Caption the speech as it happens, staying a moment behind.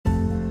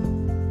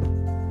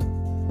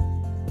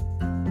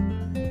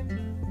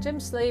Jim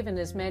Slaven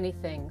is many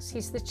things.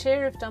 He's the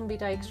chair of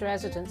Dumby-Dykes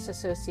Residents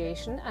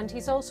Association and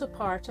he's also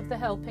part of the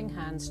Helping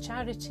Hands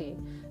charity.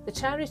 The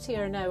charity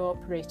are now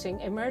operating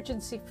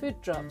emergency food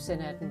drops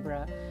in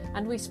Edinburgh,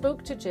 and we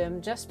spoke to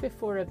Jim just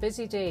before a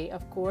busy day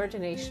of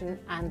coordination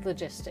and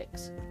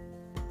logistics.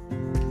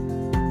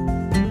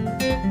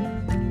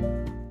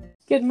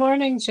 Good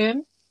morning,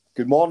 Jim.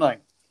 Good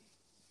morning.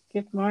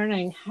 Good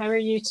morning. How are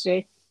you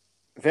today?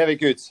 Very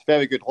good.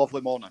 Very good.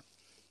 Lovely morning.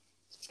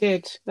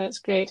 Good. That's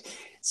great.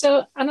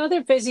 So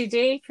another busy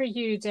day for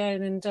you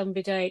down in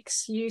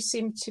Dumby-Dykes. You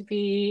seem to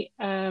be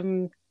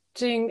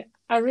doing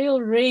a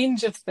real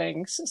range of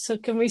things. So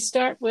can we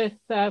start with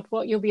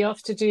what you'll be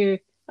off to do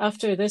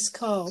after this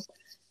call?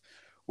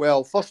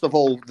 Well, first of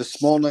all,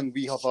 this morning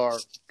we have our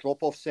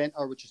drop-off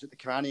centre, which is at the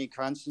Cranny and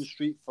Cranston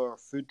Street for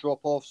food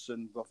drop-offs,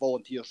 and we're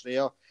volunteers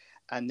there.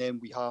 And then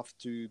we have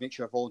to make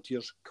sure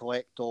volunteers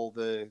collect all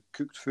the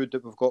cooked food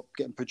that we've got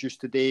getting produced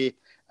today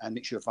and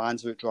make sure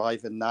vans are out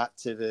driving that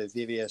to the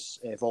various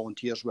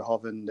volunteers we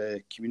have in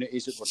the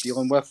communities that we're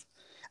dealing with.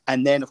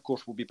 And then, of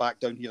course, we'll be back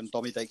down here in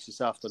Dumby-Dykes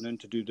this afternoon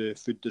to do the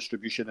food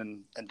distribution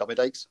in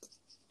Dumby-Dykes.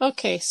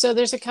 Okay, so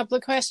there's a couple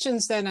of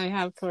questions then I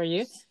have for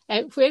you.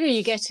 Where are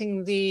you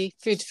getting the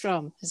food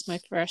from, is my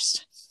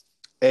first.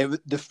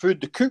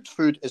 The cooked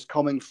food is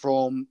coming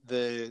from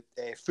the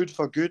Food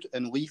for Good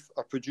and Leaf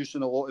are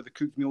producing a lot of the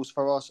cooked meals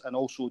for us, and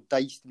also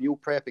Diced Meal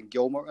Prep and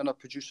Gilmerton are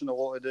producing a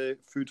lot of the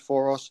food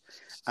for us.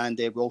 And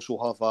we also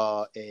have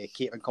a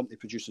catering company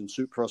producing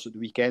soup for us at the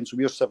weekend. So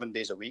we're 7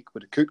 days a week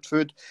with the cooked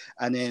food.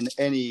 And then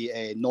any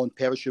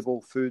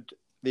non-perishable food,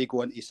 they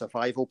go into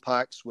survival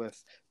packs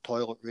with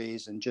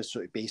toiletries and just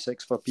sort of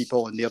basics for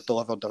people, and they're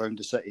delivered around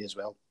the city as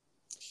well.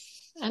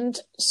 And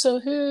so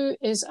who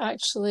is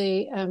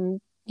actually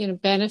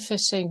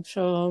benefiting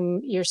from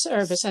your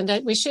service? And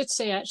we should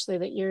say actually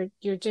that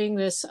you're doing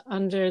this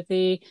under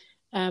the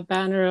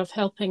banner of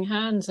Helping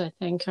Hands, I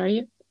think, are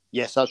you?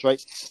 Yes, that's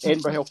right.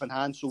 Edinburgh Helping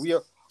Hands. So we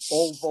are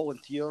all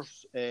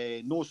volunteers,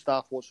 no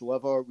staff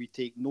whatsoever. We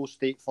take no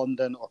state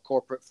funding or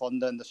corporate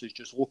funding. This is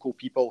just local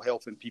people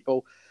helping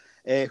people.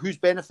 Who's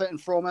benefiting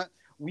from it?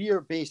 We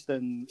are based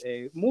in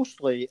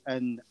mostly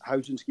in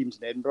housing schemes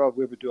in Edinburgh,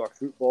 where we do our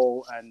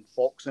football and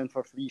boxing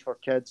for free for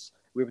kids.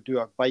 We would do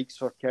our bikes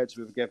for kids.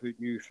 We would give out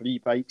new free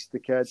bikes to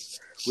kids.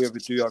 We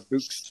would do our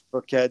books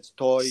for kids,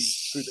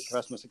 toys, food at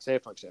Christmas,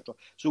 etc., etc.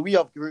 So we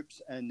have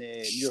groups in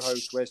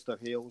Muirhouse, Wester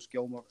Hales,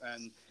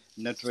 Gilmerton,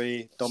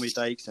 Niddrie,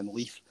 Dumby-Dykes and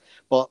Leaf.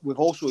 But we've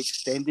also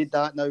extended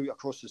that now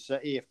across the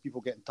city if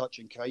people get in touch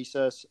in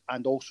crisis.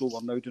 And also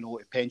we're now doing a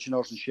lot of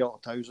pensioners and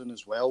sheltered housing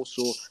as well.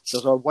 So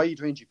there's a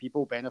wide range of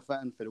people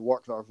benefiting for the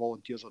work that our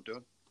volunteers are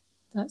doing.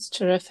 That's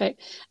terrific.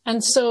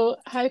 And so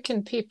how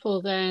can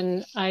people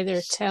then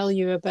either tell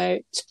you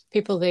about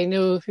people they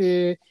know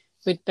who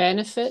would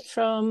benefit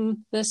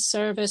from this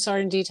service, or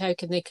indeed how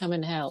can they come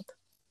and help?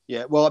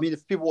 Yeah, well, I mean,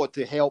 if people want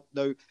to help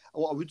now,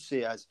 what I would say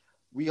is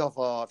we have,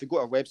 if you go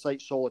to our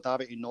website,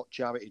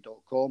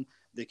 solidaritynotcharity.com,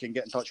 they can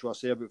get in touch with us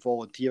there about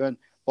volunteering.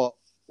 But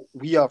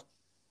we are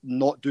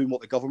not doing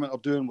what the government are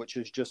doing, which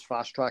is just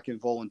fast-tracking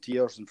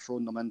volunteers and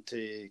throwing them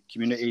into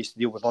communities to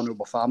deal with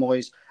vulnerable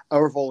families.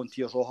 Our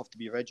volunteers all have to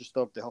be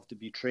registered, they have to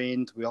be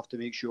trained, we have to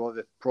make sure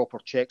the proper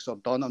checks are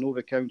done. I know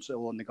the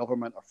council and the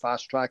government are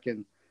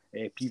fast-tracking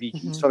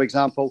PVGs, for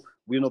example.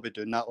 We'll not be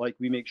doing that. Like,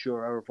 we make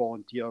sure our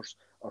volunteers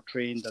are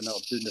trained and are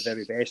doing the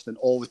very best and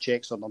all the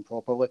checks are done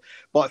properly.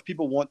 But if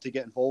people want to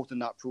get involved in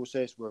that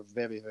process, we're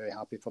very, very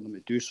happy for them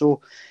to do so.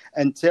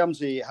 In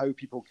terms of how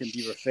people can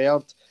be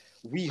referred,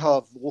 we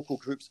have local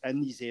groups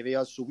in these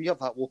areas, so we have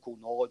that local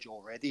knowledge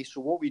already.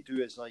 So what we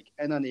do is, like,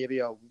 in an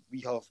area, we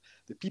have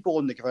the people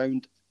on the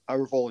ground,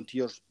 our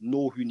volunteers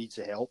know who needs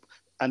the help.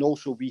 And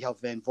also we have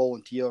then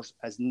volunteers,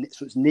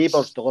 so it's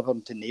neighbours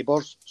delivering to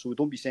neighbours. So we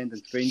don't be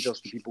sending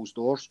strangers to people's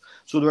doors.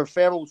 So the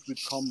referrals would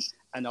come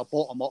in a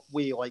bottom-up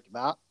way like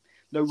that.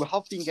 Now, we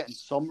have been getting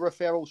some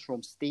referrals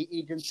from state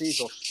agencies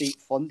or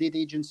state-funded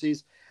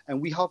agencies, and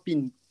we have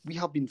been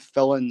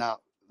filling that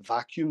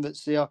vacuum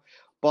that's there.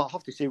 But I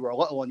have to say we're a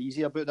little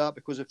uneasy about that,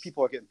 because if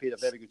people are getting paid a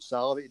very good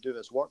salary to do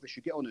this work, they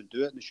should get on and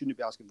do it, and they shouldn't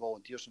be asking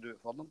volunteers to do it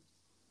for them.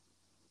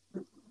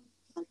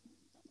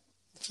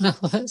 Well,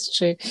 that's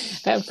true.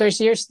 But of course,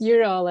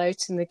 you're all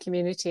out in the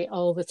community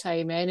all the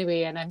time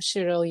anyway, and I'm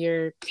sure all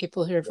your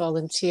people who are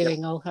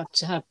volunteering all have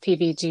to have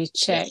PVG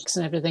checks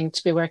and everything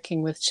to be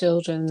working with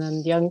children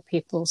and young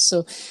people.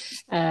 So,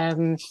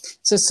 so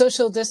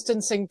social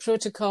distancing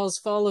protocols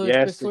followed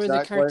before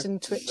the curtain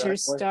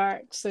twitchers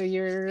start. So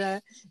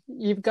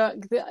you've got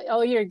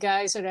all your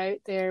guys are out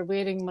there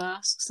wearing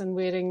masks and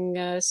wearing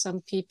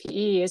some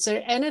PPE. Is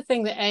there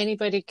anything that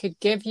anybody could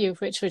give you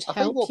which would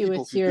help you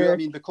with your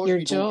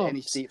job?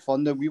 State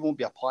funding, we won't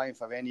be applying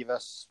for any of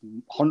this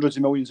hundreds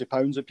of millions of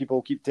pounds that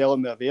people keep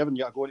telling me are there, and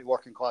you're going to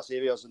working class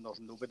areas and there's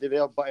nobody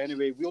there. But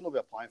anyway, we'll not be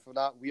applying for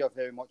that. We are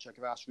very much a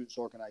grassroots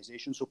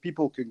organisation, so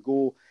people can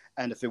go,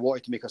 and if they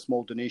wanted to make a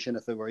small donation,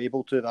 if they were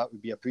able to, that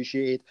would be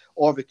appreciated.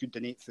 Or they could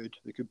donate food.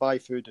 They could buy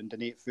food and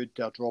donate food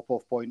to a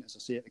drop-off point, as I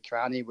say, at the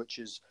Cranny, which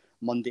is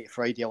Monday to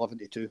Friday, 11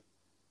 to 2.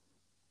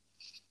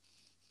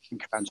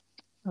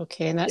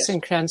 Okay, and that's Yes.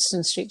 in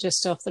Cranston Street,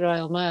 just off the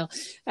Royal Mile.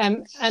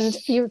 And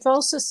you've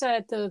also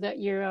said, though, that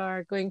you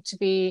are going to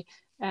be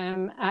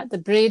at the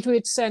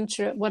Braidwood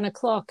Centre at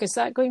 1:00. Is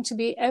that going to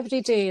be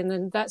every day? And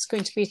then that's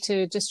going to be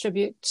to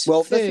distribute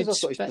Well, food? this is a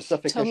sort of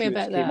specific tell me issue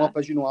about that came that. up.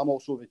 As you know, I'm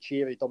also the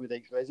chair of Dummy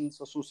Dykes Residents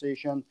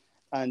Association,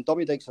 and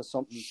Dummy Dykes has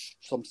some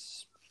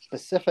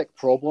specific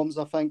problems,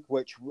 I think,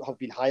 which have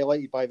been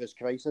highlighted by this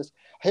crisis.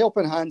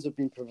 Helping Hands have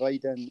been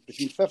providing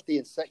between 50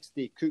 and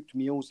 60 cooked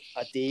meals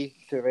a day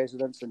to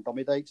residents in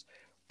Dummy Dykes.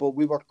 But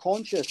we were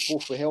conscious,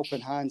 both with Helping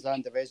Hands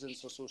and the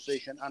Residents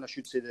Association, and I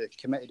should say the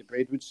committee, the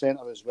Braidwood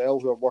Centre as well,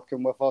 who are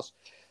working with us,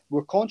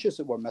 we're conscious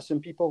that we're missing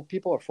people.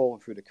 People are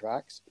falling through the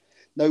cracks.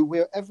 Now,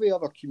 where every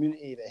other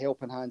community that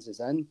Helping Hands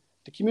is in,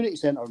 the community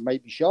centre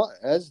might be shut,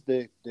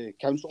 the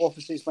council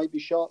offices might be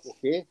shut,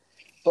 okay.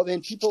 But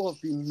then people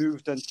have been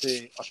moved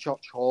into a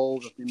church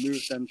hall, they've been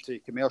moved into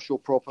commercial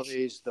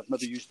properties, they've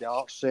maybe used the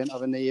arts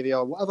centre in the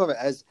area, whatever it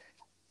is,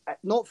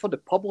 not for the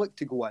public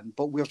to go in,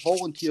 but where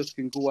volunteers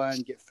can go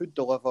in, get food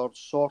delivered,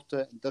 sort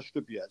it and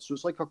distribute it. So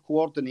it's like a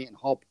coordinating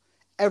hub.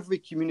 Every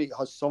community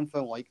has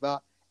something like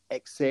that,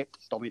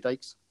 except Dummy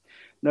Dykes.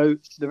 Now,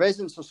 the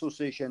Residents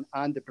Association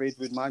and the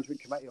Braidwood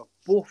Management Committee are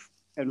both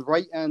in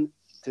writing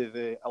to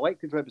the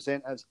elected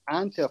representatives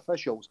and to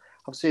officials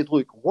have said,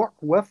 look, work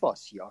with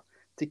us here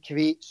to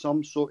create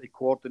some sort of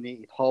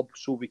coordinated hub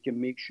so we can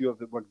make sure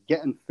that we're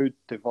getting food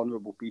to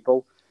vulnerable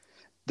people.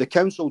 The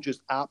council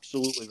just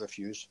absolutely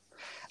refuse.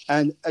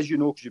 And as you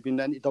know, because you've been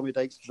into Dummy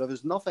Dykes, there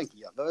is nothing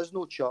here. There is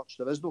no church.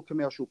 There is no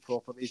commercial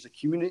properties. The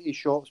community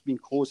shop's been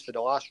closed for the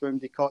last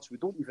round of cuts. We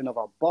don't even have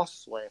a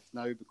bus left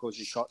now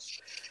because of cuts.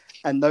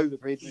 And now the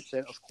Braidwood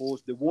Centre's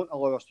closed. They won't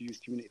allow us to use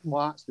community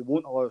flats. They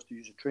won't allow us to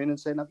use a training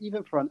centre,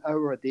 even for an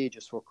hour a day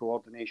just for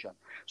coordination.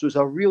 So it's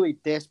a really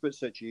desperate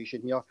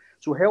situation here.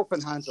 So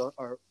Helping Hands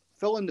are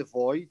filling the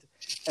void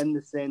in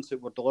the sense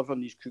that we're delivering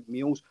these cooked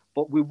meals,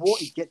 but we want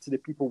to get to the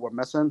people we're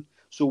missing.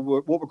 So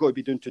what we're going to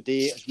be doing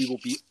today is we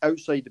will be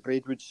outside the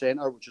Braidwood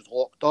Centre, which is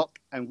locked up,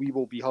 and we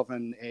will be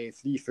having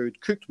free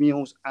food, cooked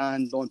meals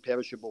and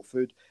non-perishable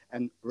food,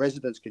 and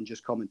residents can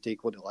just come and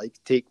take what they like,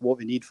 take what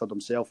they need for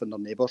themselves and their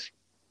neighbours.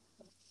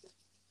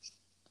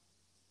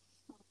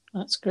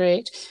 That's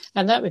great.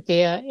 And that would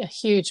be a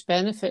huge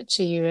benefit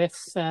to you if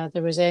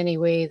there was any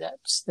way that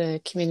the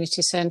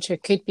community centre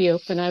could be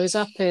open. I was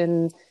up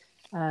in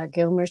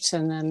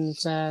Gilmerton and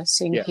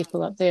seeing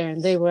people up there,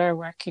 and they were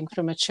working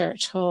from a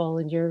church hall.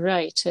 And you're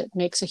right, it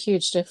makes a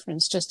huge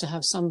difference just to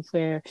have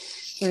somewhere.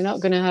 We're not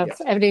going to have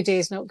every day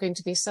is not going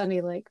to be sunny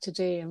like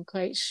today, I'm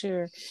quite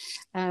sure.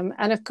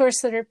 And of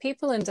course, there are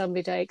people in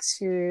Dumby Dykes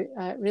who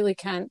really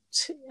can't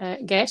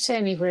get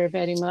anywhere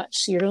very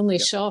much. Your only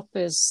shop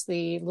is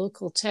the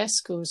local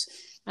Tesco's,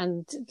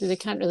 and they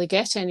can't really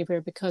get anywhere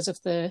because of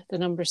the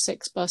number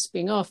 6 bus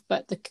being off.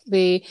 But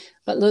the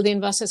Lothian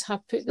buses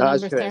have put the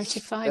number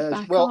 35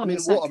 back on. I mean,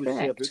 what I would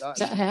say about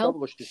that is help?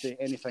 privileged to say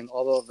anything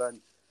other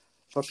than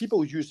for people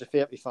who use the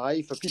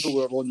 35, for people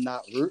who are on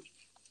that route,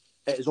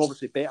 it is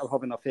obviously better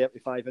having a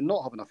 35 and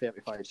not having a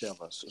 35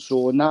 service.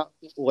 So on that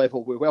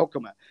level, we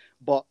welcome it.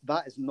 But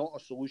that is not a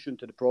solution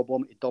to the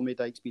problem. Dummy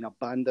Dykes being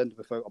abandoned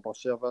without a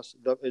bus service.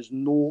 There is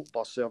no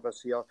bus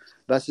service here.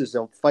 This is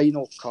the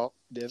final cut.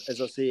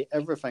 As I say,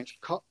 everything's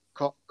cut.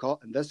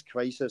 And this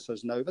crisis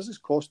is now, this is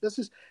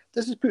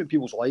putting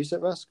people's lives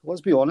at risk.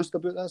 Let's be honest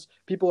about this.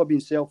 People are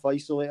being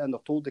self-isolating. They're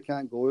told they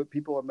can't go out.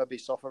 People are maybe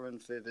suffering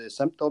for the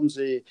symptoms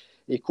of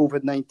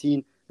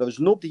COVID-19. There was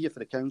nobody here for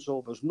the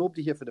council. There was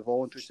nobody here for the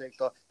voluntary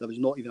sector. There was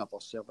not even a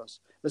bus service.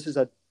 This is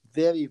a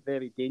very,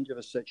 very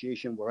dangerous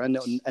situation we're in,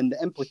 and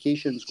the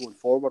implications going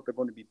forward are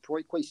going to be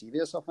quite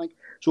serious, I think.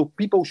 So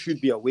people should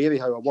be aware of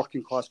how a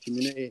working class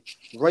community,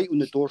 right on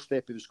the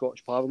doorstep of the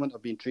Scottish Parliament, are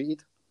being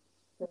treated.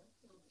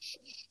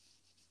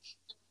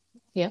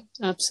 Yeah,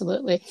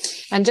 absolutely.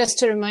 And just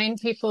to remind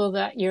people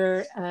that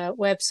your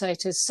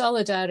website is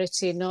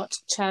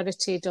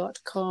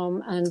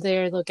solidarity.charity.com, and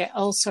there they'll get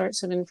all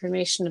sorts of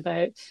information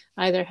about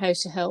either how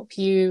to help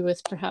you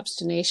with perhaps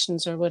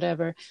donations or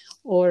whatever,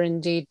 or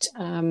indeed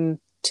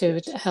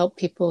to help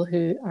people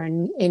who are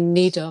in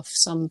need of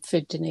some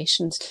food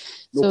donations.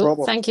 No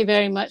problem. Thank you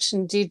very much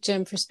indeed,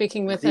 Jim, for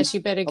speaking with us. You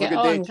better get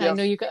on. I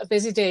know you've got a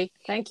busy day.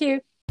 Thank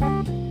you.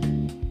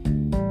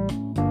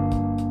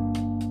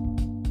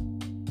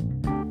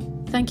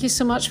 Thank you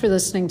so much for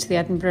listening to the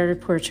Edinburgh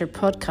Reporter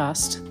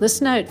podcast.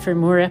 Listen out for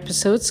more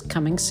episodes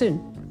coming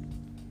soon.